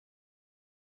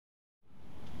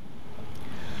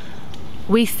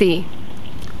we see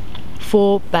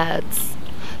 4 birds.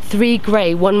 3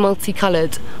 grey, 1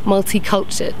 multicoloured,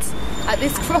 multicultured. At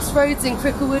this crossroads in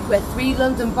Cricklewood where 3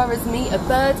 London boroughs meet, a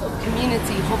bird of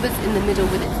community hovers in the middle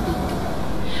with its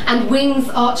beak. And wings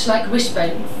arch like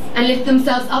wishbones and lift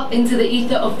themselves up into the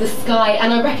ether of the sky,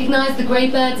 and I recognise the grey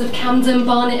birds of Camden,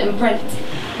 Barnet and Brent.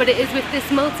 But it is with this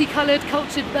multicoloured,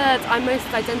 cultured bird I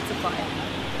most identify.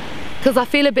 Because I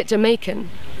feel a bit Jamaican,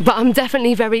 but I'm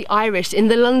definitely very Irish in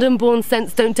the London-born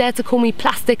sense. Don't dare to call me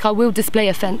plastic, I will display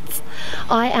offence.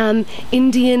 I am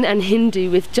Indian and Hindu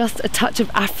with just a touch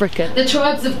of African. The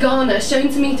tribes of Ghana, shown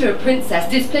to me through a princess,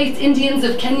 displaced Indians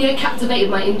of Kenya captivated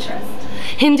my interest.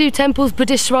 Hindu temples,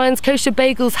 Buddhist shrines, kosher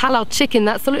bagels, halal chicken,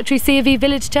 that solitary C of E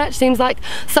village church seems like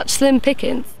such slim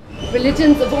pickings.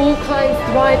 Religions of all kinds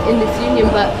thrive in this union,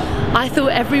 but I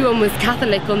thought everyone was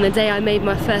Catholic on the day I made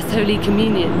my first Holy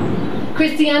Communion.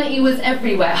 Christianity was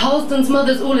everywhere. Halston's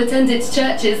mothers all attend its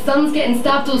churches. Sons getting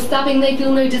stabbed or stabbing, they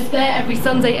feel no despair every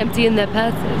Sunday emptying their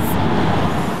purses.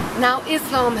 Now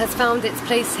Islam has found its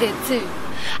place here too,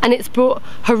 and it's brought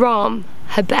haram,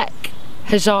 habek,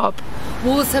 hijab.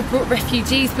 Wars have brought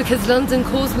refugees because London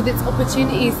calls with its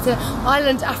opportunities to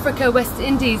island Africa, West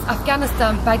Indies,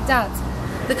 Afghanistan, Baghdad.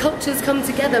 The cultures come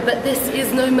together, but this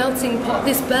is no melting pot.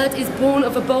 This bird is born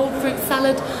of a bold fruit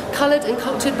salad, coloured and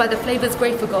cultured by the flavours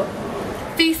Grey forgot.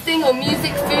 Feasting on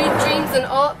music, food, dreams and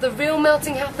art, the real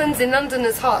melting happens in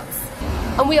Londoners' hearts.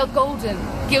 And we are golden,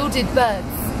 gilded birds.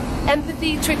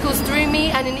 Empathy trickles through me,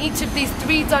 and in each of these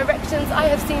 3 directions I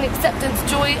have seen acceptance,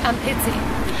 joy and pity.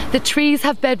 The trees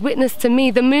have bared witness to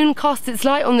me. The moon casts its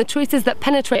light on the choices that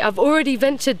penetrate. I've already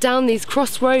ventured down these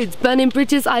crossroads, burning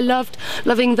bridges I loved,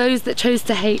 loving those that chose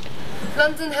to hate.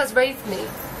 London has raised me.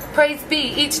 Praise be,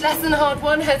 each lesson hard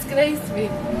won has glazed me.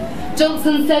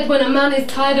 Johnson said when a man is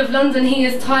tired of London, he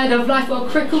is tired of life. While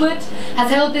Cricklewood has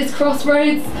held this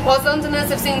crossroads, whilst Londoners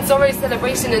have seen sorrow,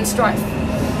 celebration and strife.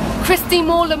 Christy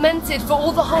Moore lamented for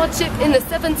all the hardship in the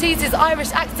 70s his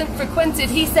Irish accent frequented.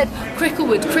 He said,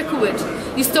 Cricklewood,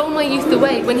 Cricklewood, you stole my youth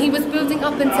away. When he was building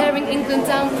up and tearing England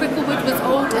down, Cricklewood was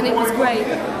old and it was grey.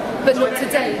 But not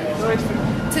today.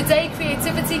 Today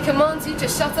creativity commands you to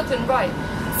shut up and write.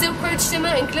 Silk roads shimmer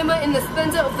and glimmer in the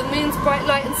splendour of the moon's bright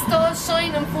light, and stars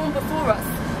shine and form before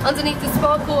us, underneath the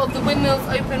sparkle of the windmill's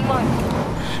open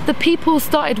mic. The people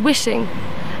started wishing,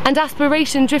 and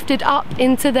aspiration drifted up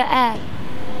into the air.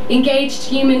 Engaged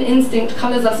human instinct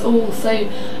colours us all, so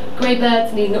grey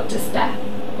birds need not despair.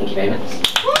 Thank you very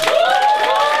much.